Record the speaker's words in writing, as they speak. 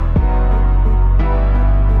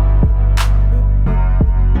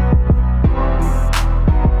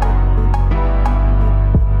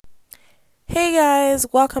Hey guys,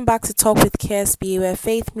 welcome back to Talk with KSB, where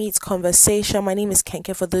faith meets conversation. My name is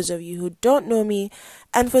Kenke for those of you who don't know me,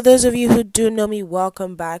 and for those of you who do know me,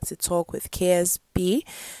 welcome back to Talk with KSB.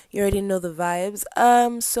 You already know the vibes.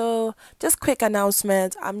 So just quick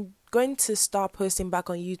announcement. I'm going to start posting back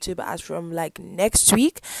on YouTube as from like next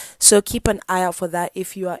week. So keep an eye out for that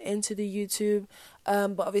if you are into the YouTube.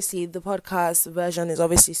 But obviously the podcast version is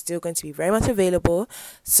obviously still going to be very much available.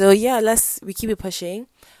 So yeah, we keep it pushing.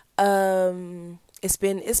 It's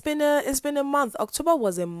been a month. October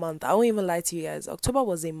was a month. I won't even lie to you guys. October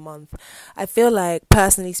was a month. I feel like,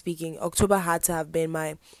 personally speaking, October had to have been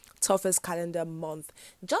my toughest calendar month,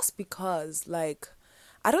 just because, like,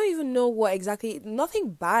 I don't even know what exactly,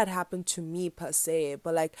 nothing bad happened to me per se,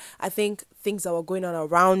 but like I think things that were going on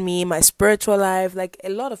around me, my spiritual life, like a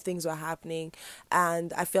lot of things were happening,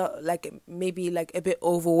 and I felt like maybe like a bit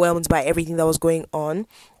overwhelmed by everything that was going on.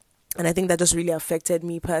 And I think that just really affected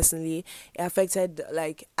me personally. It affected,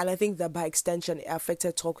 like, and I think that by extension it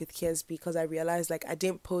affected Talk with Kids, because I realized like I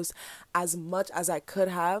didn't post as much as I could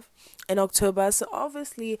have in October. So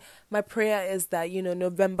obviously my prayer is that,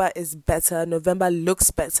 November is better. November looks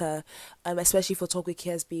better, especially for Talk with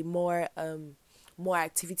Kids, be more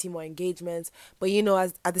activity, more engagement. But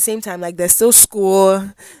at the same time, like, there's still school,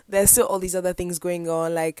 there's still all these other things going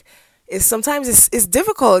on. Like, it's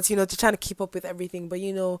difficult, to try to keep up with everything. But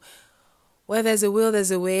where there's a will,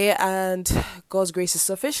 there's a way, and God's grace is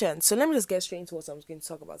sufficient. So let me just get straight into what I'm going to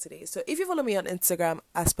talk about today. So if you follow me on Instagram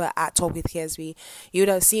as per at Talk with KSB, you would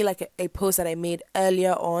have seen like a post that I made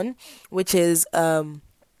earlier on, which is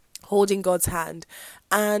holding God's hand.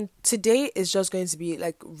 And today is just going to be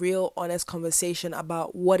like real honest conversation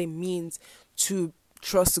about what it means to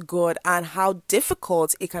trust God and how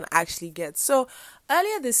difficult it can actually get. So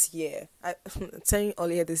earlier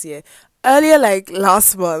like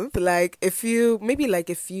last month, like a few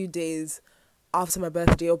days after my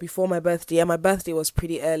birthday or before my birthday, and my birthday was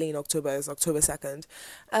pretty early in October, it's October 2nd.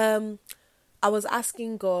 I was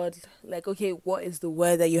asking God, like, okay, what is the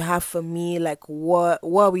word that you have for me? Like, what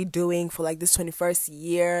are we doing for like this 21st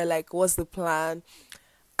year? Like, what's the plan?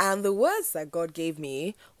 And the words that God gave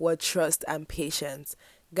me were trust and patience.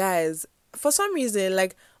 Guys, for some reason,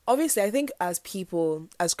 like, obviously, I think as people,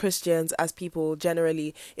 as Christians, as people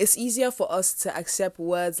generally, it's easier for us to accept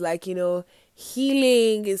words like,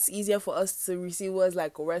 healing. It's easier for us to receive words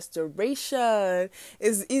like restoration.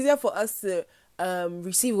 It's easier for us to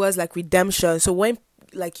receive words like redemption. So when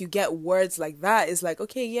like you get words like that, it's like,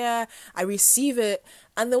 okay, yeah, I receive it.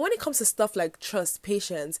 And then when it comes to stuff like trust,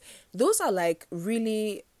 patience, those are like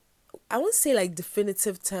really, I won't say like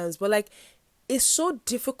definitive terms, but like it's so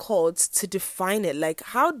difficult to define it. Like,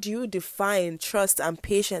 how do you define trust and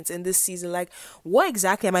patience in this season? Like, what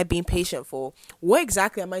exactly am I being patient for? What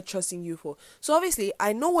exactly am I trusting you for? So obviously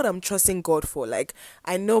I know what I'm trusting God for. Like,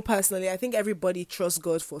 I know personally, I think everybody trusts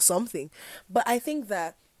God for something, but I think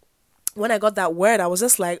that when I got that word, I was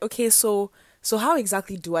just like, okay, so how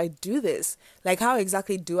exactly do I do this? Like, how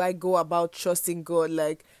exactly do I go about trusting God?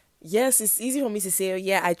 Like, yes, it's easy for me to say, oh,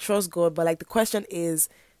 yeah, I trust God, but like the question is,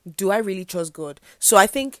 do I really trust God? So I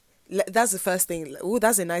think that's the first thing. Oh,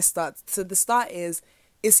 that's a nice start. So the start is,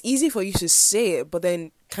 it's easy for you to say it, but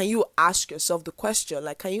then can you ask yourself the question?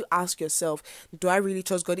 Like, can you ask yourself, do I really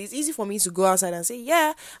trust God? It's easy for me to go outside and say,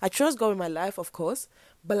 yeah, I trust God in my life, of course.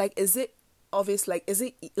 But like, is it obvious? Like, is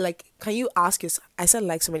it like, can you ask yourself, I said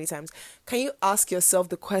like so many times, can you ask yourself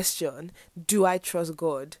the question, do I trust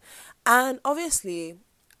God? And obviously,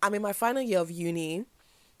 I'm in my final year of uni.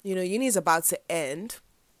 Uni is about to end.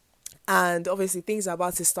 And obviously things are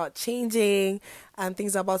about to start changing and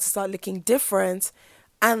things are about to start looking different.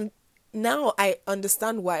 And now I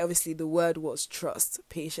understand why obviously the word was trust,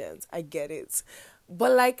 patience. I get it.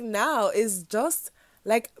 But like now it's just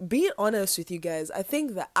like, being honest with you guys, I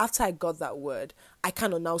think that after I got that word, I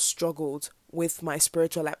kind of now struggled with my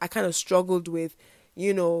spiritual life. I kind of struggled with,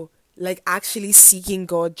 like actually seeking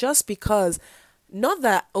God, just because, not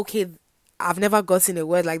that, okay, I've never gotten a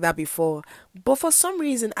word like that before, but for some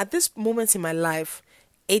reason at this moment in my life,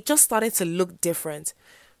 it just started to look different.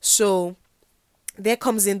 So there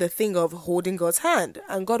comes in the thing of holding God's hand,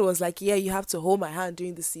 and God was like, yeah, you have to hold my hand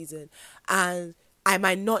during the season, and I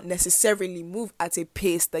might not necessarily move at a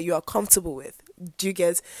pace that you are comfortable with. Do you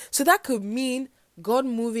get? So that could mean God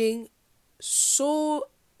moving so,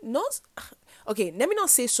 not, okay, let me not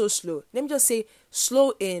say so slow. Let me just say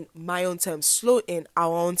slow in my own terms, slow in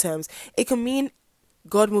our own terms. It can mean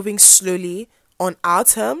God moving slowly on our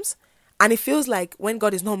terms. And it feels like when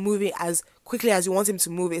God is not moving as quickly as you want him to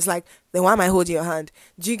move, it's like, then why am I holding your hand?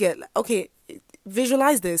 Do you get? Okay,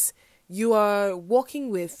 visualize this. You are walking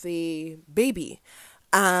with a baby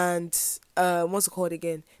and what's it called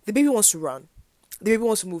again? The baby wants to run. The baby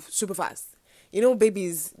wants to move super fast. You know,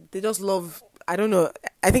 babies, they just love, I don't know,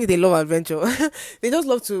 I think they love adventure. They just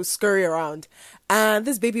love to scurry around. And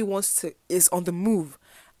this baby is on the move.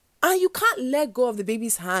 And you can't let go of the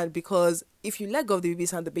baby's hand, because if you let go of the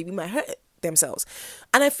baby's hand, the baby might hurt themselves.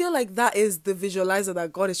 And I feel like that is the visualizer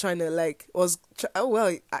that God is trying to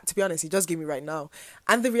to be honest, he just gave me right now.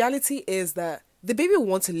 And the reality is that the baby will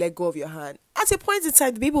want to let go of your hand. At a point in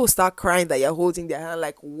time, the baby will start crying that you're holding their hand.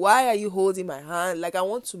 Like, why are you holding my hand? Like, I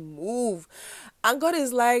want to move. And God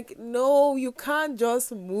is like, no, you can't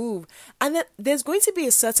just move. And then there's going to be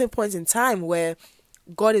a certain point in time where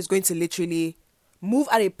God is going to literally move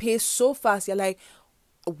at a pace so fast. You're like,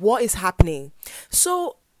 what is happening?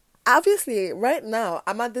 So obviously right now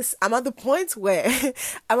I'm at the point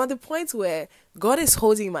where God is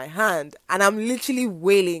holding my hand and I'm literally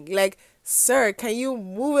wailing like, sir, can you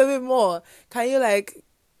move a bit more? Can you like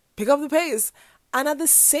pick up the pace? And at the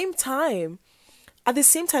same time,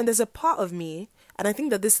 there's a part of me, and I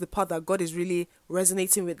think that this is the part that God is really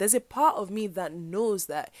resonating with. There's a part of me that knows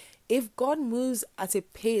that if God moves at a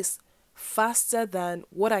pace faster than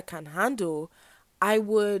what I can handle, I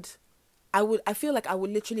feel like I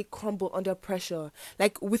would literally crumble under pressure.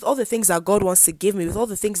 Like, with all the things that God wants to give me, with all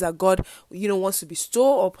the things that God, wants to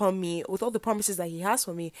bestow upon me, with all the promises that he has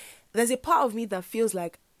for me, there's a part of me that feels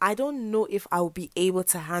like I don't know if I'll be able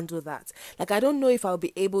to handle that. Like, I don't know if I'll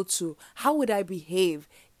be able to. How would I behave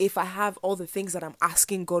if I have all the things that I'm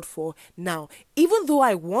asking God for now? Even though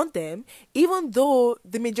I want them, even though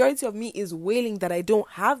the majority of me is wailing that I don't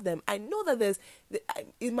have them, I know that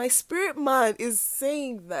my spirit man is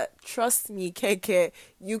saying that, trust me, Keke,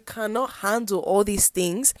 you cannot handle all these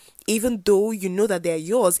things, even though you know that they're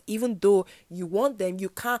yours, even though you want them, you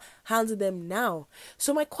can't handle them now.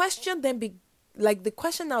 So my question then the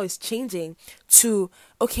question now is changing to,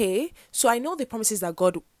 okay, so I know the promises that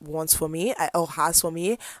God wants for me or has for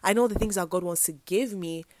me. I know the things that God wants to give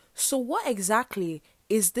me. So what exactly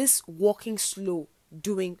is this walking slow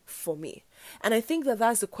doing for me? And I think that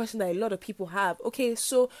that's the question that a lot of people have. Okay,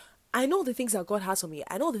 so I know the things that God has for me.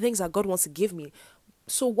 I know the things that God wants to give me.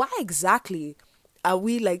 So why exactly are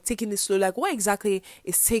we like taking this slow? Like, what exactly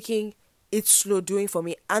is taking it's slow doing for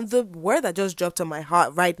me? And the word that just dropped on my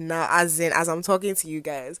heart right now, as I'm talking to you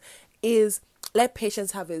guys, is let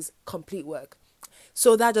patience have his complete work.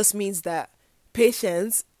 So that just means that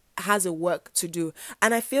patience has a work to do.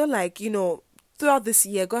 And I feel like, throughout this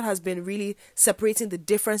year, God has been really separating the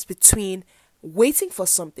difference between waiting for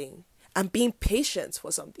something and being patient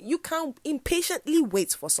for something. You can impatiently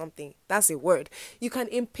wait for something. That's a word. You can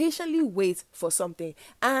impatiently wait for something.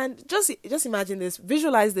 And just imagine this,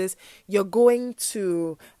 visualize this. You're going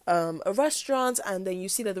to a restaurant, and then you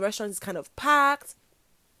see that the restaurant is kind of packed.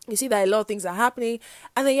 You see that a lot of things are happening,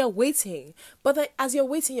 and then you're waiting. But then as you're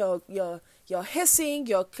waiting, you're hissing,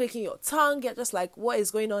 you're clicking your tongue, you're just like, what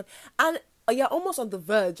is going on? And you're almost on the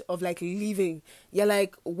verge of like leaving. You're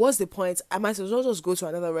like, what's the point? I might as well just go to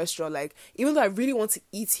another restaurant. Like, even though I really want to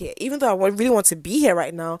eat here, even though I really want to be here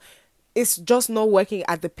right now, it's just not working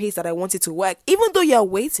at the pace that I want it to work. Even though you're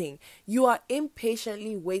waiting, you are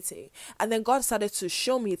impatiently waiting. And then God started to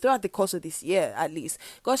show me throughout the course of this year, at least,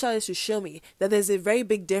 God started to show me that there's a very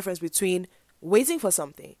big difference between waiting for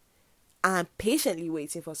something and patiently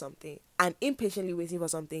waiting for something and impatiently waiting for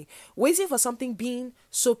something. Waiting for something being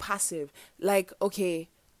so passive, like, okay,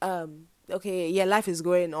 yeah, life is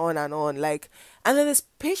going on and on, like, and then there's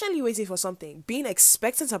patiently waiting for something, being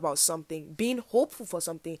expectant about something, being hopeful for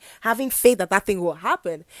something, having faith that thing will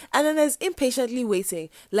happen. And then there's impatiently waiting,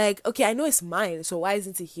 like, okay, I know it's mine, so why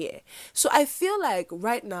isn't it here? So I feel like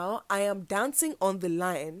right now I am dancing on the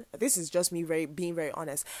line. This is just me being very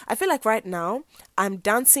honest. I feel like right now I'm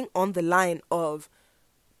dancing on the line of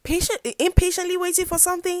impatiently waiting for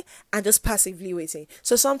something and just passively waiting.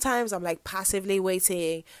 So sometimes I'm like passively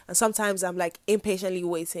waiting, and sometimes I'm like impatiently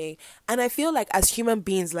waiting. And I feel like as human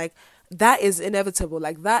beings, like, that is inevitable,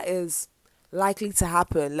 like that is likely to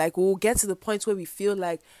happen. Like, we'll get to the point where we feel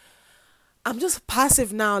like, I'm just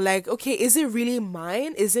passive now. Like, okay, is it really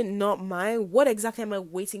mine? Is it not mine? What exactly am I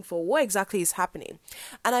waiting for? What exactly is happening?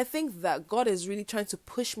 And I think that God is really trying to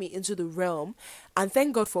push me into the realm. And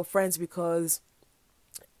thank God for friends, because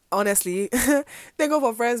honestly, they go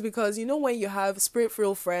for friends, because when you have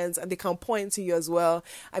spirit-filled friends and they can point to you as well.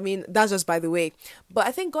 I mean, that's just by the way. But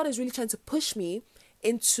I think God is really trying to push me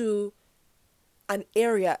into an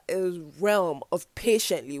area, a realm of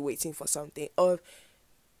patiently waiting for something, of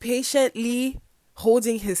patiently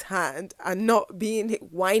holding his hand and not being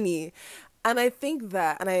whiny. And I think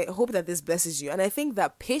that, and I hope that this blesses you, and I think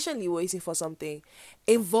that patiently waiting for something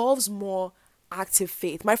involves more active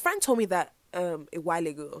faith. My friend told me that a while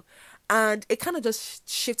ago, and it kind of just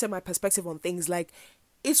shifted my perspective on things. Like,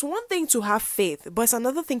 it's one thing to have faith, but it's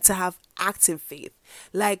another thing to have active faith.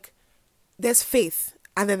 Like, there's faith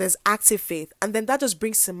and then there's active faith, and then that just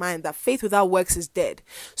brings to mind that faith without works is dead.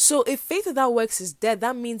 So if faith without works is dead,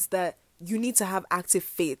 that means that you need to have active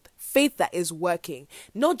faith that is working,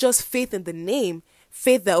 not just faith in the name.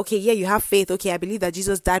 Faith that, okay, yeah, you have faith, okay, I believe that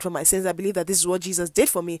Jesus died for my sins, I believe that this is what Jesus did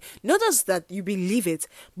for me. Not just that you believe it,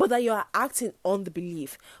 but that you are acting on the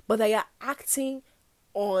belief, but that you're acting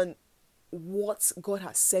on what God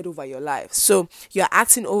has said over your life. So you're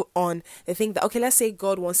acting on the thing that, okay, let's say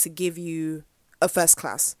God wants to give you a first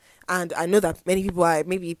class, and I know that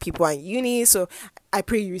maybe people are in uni, so I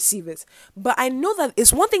pray you receive it. But I know that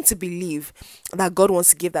it's one thing to believe that God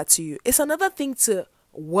wants to give that to you. It's another thing to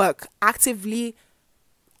work, actively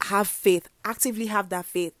have faith, actively have that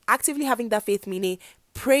faith. Actively having that faith meaning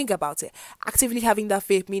praying about it. Actively having that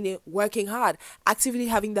faith meaning working hard. Actively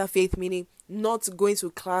having that faith meaning not going to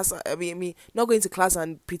class. Not going to class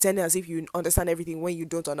and pretending as if you understand everything when you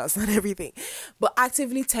don't understand everything. But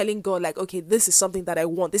actively telling God, like, okay, this is something that I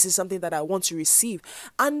want. This is something that I want to receive.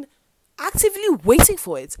 And actively waiting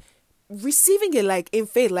for it. Receiving it, like, in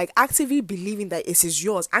faith, like actively believing that it is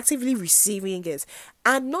yours, actively receiving it,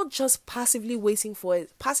 and not just passively waiting for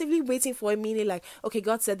it. Passively waiting for it meaning like, okay,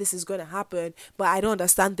 God said this is going to happen, but I don't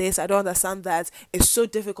understand this, I don't understand that, it's so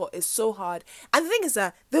difficult, it's so hard. And the thing is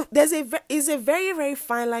that there's a very, very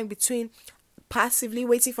fine line between passively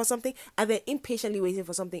waiting for something and then impatiently waiting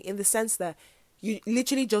for something, in the sense that you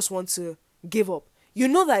literally just want to give up. You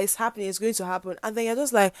know that it's happening, it's going to happen, and then you're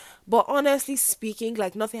just like, but honestly speaking,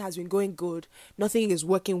 like, nothing has been going good, nothing is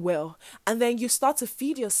working well. And then you start to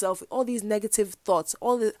feed yourself with all these negative thoughts,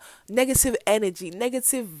 all the negative energy,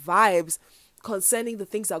 negative vibes concerning the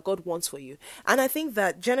things that God wants for you. And I think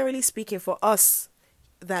that, generally speaking, for us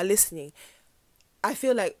that are listening, I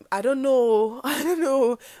feel like, I don't know,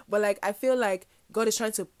 but like, I feel like God is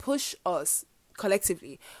trying to push us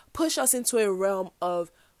collectively, push us into a realm of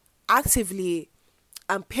actively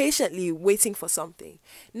and patiently waiting for something.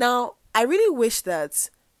 Now, I really wish that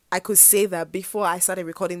I could say that before I started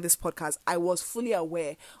recording this podcast, I was fully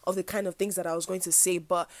aware of the kind of things that I was going to say.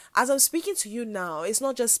 But as I'm speaking to you now, it's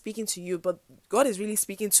not just speaking to you, but God is really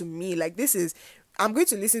speaking to me. Like, I'm going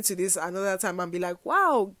to listen to this another time and be like,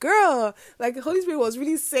 wow, girl, like, the Holy Spirit was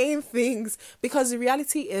really saying things. Because the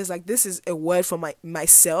reality is, like, this is a word for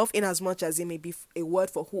myself, in as much as it may be a word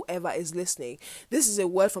for whoever is listening. This is a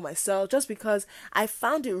word for myself, just because I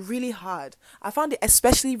found it really hard. I found it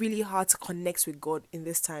especially really hard to connect with God in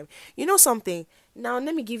this time. You know something? Now,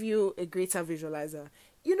 let me give you a greater visualizer.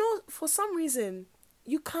 You know, for some reason,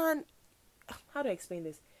 you can't, how do I explain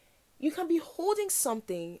this? You can be holding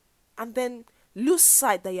something and then lose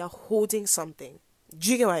sight that you're holding something. Do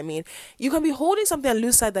you get what I mean? You can be holding something and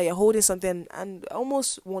lose sight that you're holding something and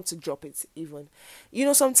almost want to drop it even. You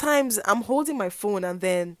know, sometimes I'm holding my phone and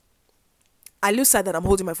then I lose sight that I'm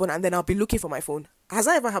holding my phone, and then I'll be looking for my phone. Has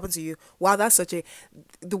that ever happened to you? Wow, that's such a...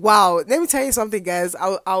 Wow, let me tell you something, guys.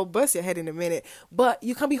 I'll burst your head in a minute. But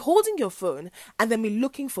you can be holding your phone and then be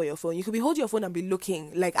looking for your phone. You could be holding your phone and be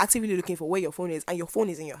looking, like, actively looking for where your phone is, and your phone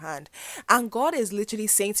is in your hand. And God is literally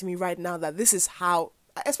saying to me right now that this is how,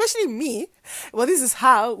 especially me, well, this is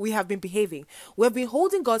how we have been behaving. We've been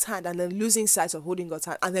holding God's hand and then losing sight of holding God's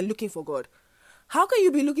hand and then looking for God. How can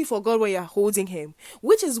you be looking for God when you're holding him?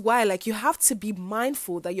 Which is why, like, you have to be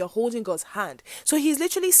mindful that you're holding God's hand. So he's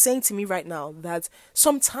literally saying to me right now that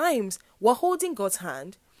sometimes we're holding God's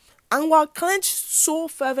hand and we're clenched so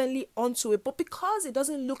fervently onto it, but because it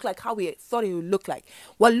doesn't look like how we thought it would look like,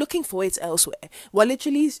 we're looking for it elsewhere. We're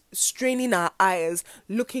literally straining our eyes,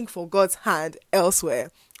 looking for God's hand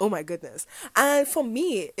elsewhere. Oh my goodness. And for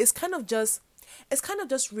me, it's kind of just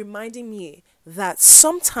reminding me that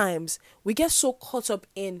sometimes we get so caught up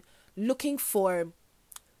in looking for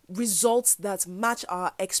results that match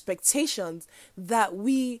our expectations that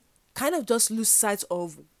we kind of just lose sight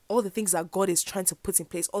of all the things that God is trying to put in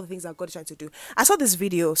place, all the things that God is trying to do. I saw this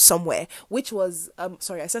video somewhere, which was, I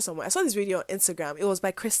saw this video on Instagram. It was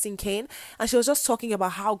by Christine Kane, and she was just talking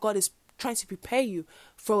about how God is trying to prepare you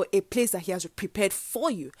for a place that he has prepared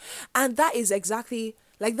for you. And that is exactly...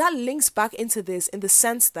 like, that links back into this in the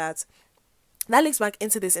sense that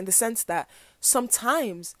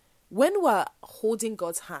sometimes when we're holding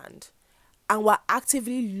God's hand and we're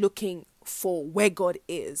actively looking for where God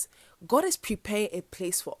is preparing a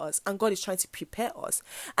place for us, and God is trying to prepare us.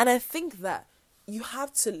 And I think that you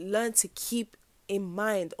have to learn to keep in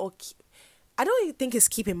mind, or I don't even think it's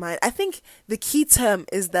keep in mind. I think the key term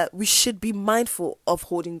is that we should be mindful of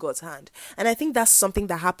holding God's hand. And I think that's something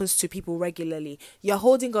that happens to people regularly. You're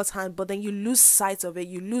holding God's hand, but then you lose sight of it.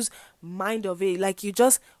 You lose mind of it. Like you're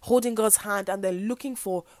just holding God's hand and then looking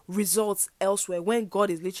for results elsewhere when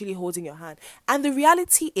God is literally holding your hand. And the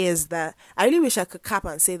reality is that I really wish I could cap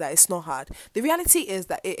and say that it's not hard. The reality is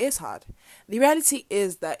that it is hard. The reality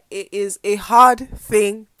is that it is a hard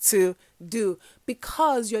thing to do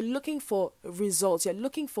because you're looking for results, you're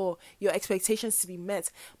looking for your expectations to be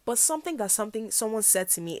met. But someone said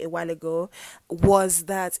to me a while ago was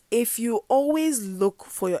that if you always look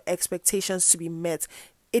for your expectations to be met,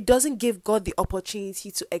 it doesn't give God the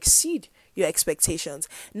opportunity to exceed your expectations.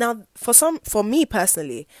 Now, for me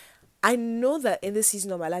personally, I know that in this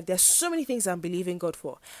season of my life, there's so many things I'm believing God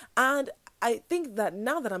for. And I think that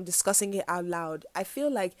now that I'm discussing it out loud, I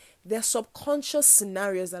feel like there's subconscious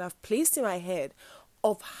scenarios that I've placed in my head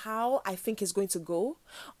of how I think it's going to go,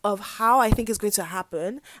 of how I think it's going to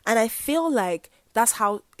happen. And I feel like that's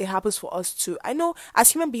how it happens for us too. I know as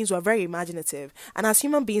human beings, we're very imaginative. And as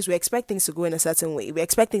human beings, we expect things to go in a certain way. We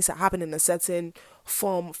expect things to happen in a certain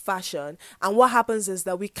form, fashion. And what happens is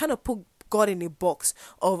that we kind of put God in a box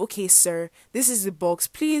of, okay, sir, this is the box.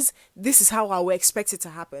 Please, this is how I would expect it to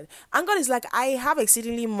happen. And God is like, I have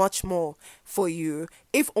exceedingly much more for you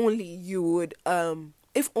if only you would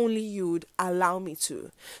allow me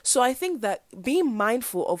to. So I think that being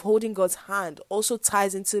mindful of holding God's hand also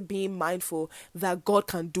ties into being mindful that God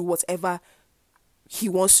can do whatever he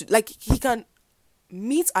wants to. Like, he can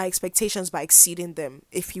meet our expectations by exceeding them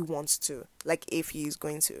if he wants to, like if he's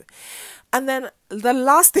going to. And then the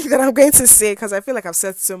last thing that I'm going to say, because I feel like I've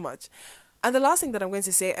said so much, and the last thing that I'm going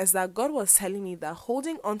to say is that God was telling me that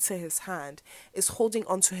holding onto his hand is holding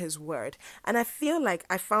onto his word. And I feel like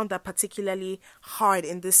I found that particularly hard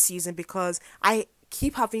in this season because I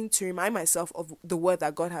keep having to remind myself of the word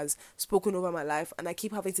that God has spoken over my life, and I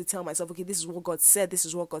keep having to tell myself, okay, this is what God said, this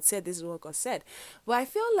is what God said, this is what God said. But I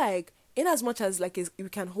feel like in as much as like we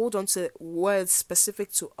can hold on to words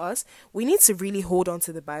specific to us, we need to really hold on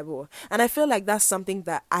to the Bible. And I feel like that's something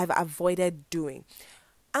that I've avoided doing.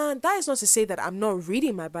 And that is not to say that I'm not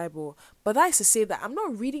reading my Bible, but that is to say that I'm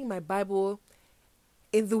not reading my Bible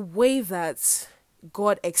in the way that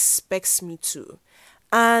God expects me to.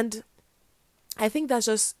 And I think that's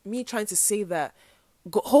just me trying to say that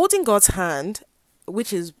holding God's hand,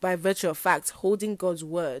 which is by virtue of fact, holding God's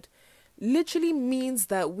word, literally means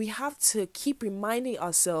that we have to keep reminding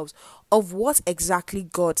ourselves of what exactly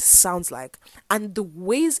God sounds like and the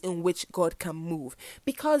ways in which God can move.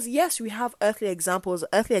 Because yes, we have earthly examples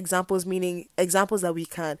meaning examples that we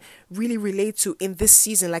can really relate to in this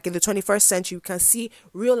season, like in the 21st century, you can see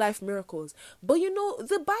real life miracles. But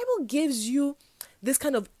the Bible gives you this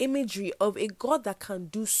kind of imagery of a God that can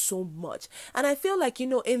do so much. And I feel like,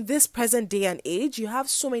 in this present day and age, you have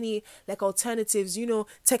so many like alternatives,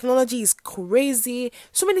 technology is crazy,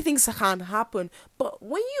 so many things can happen. But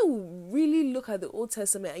when you really look at the Old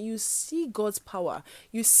Testament and you see God's power,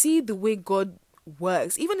 you see the way God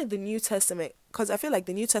works, even in the New Testament, because I feel like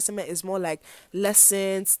the New Testament is more like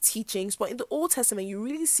lessons, teachings, but in the Old Testament, you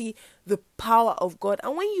really see the power of God.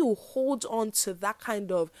 And when you hold on to that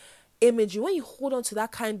kind of imagery, when you hold on to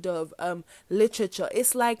that kind of literature,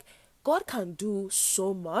 it's like God can do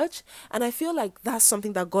so much. And I feel like that's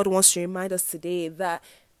something that God wants to remind us today, that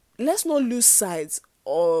let's not lose sight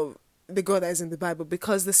of the God that is in the Bible,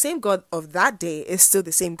 because the same God of that day is still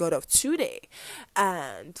the same God of today.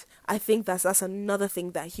 And I think that's another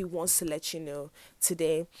thing that he wants to let you know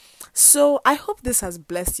today. So I hope this has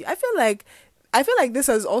blessed you. I feel like this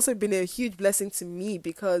has also been a huge blessing to me,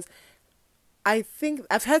 because I think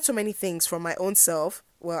I've heard so many things from my own self.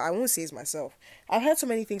 Well, I won't say it's myself. I've heard so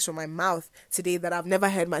many things from my mouth today that I've never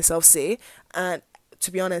heard myself say. And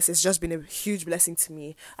to be honest, it's just been a huge blessing to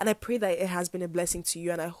me. And I pray that it has been a blessing to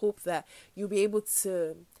you. And I hope that you'll be able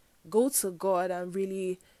to go to God and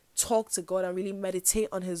really talk to God and really meditate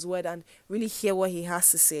on his word and really hear what he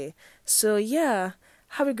has to say. So yeah,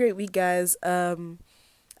 have a great week, guys. I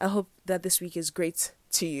hope that this week is great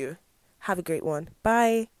to you. Have a great one.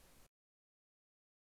 Bye.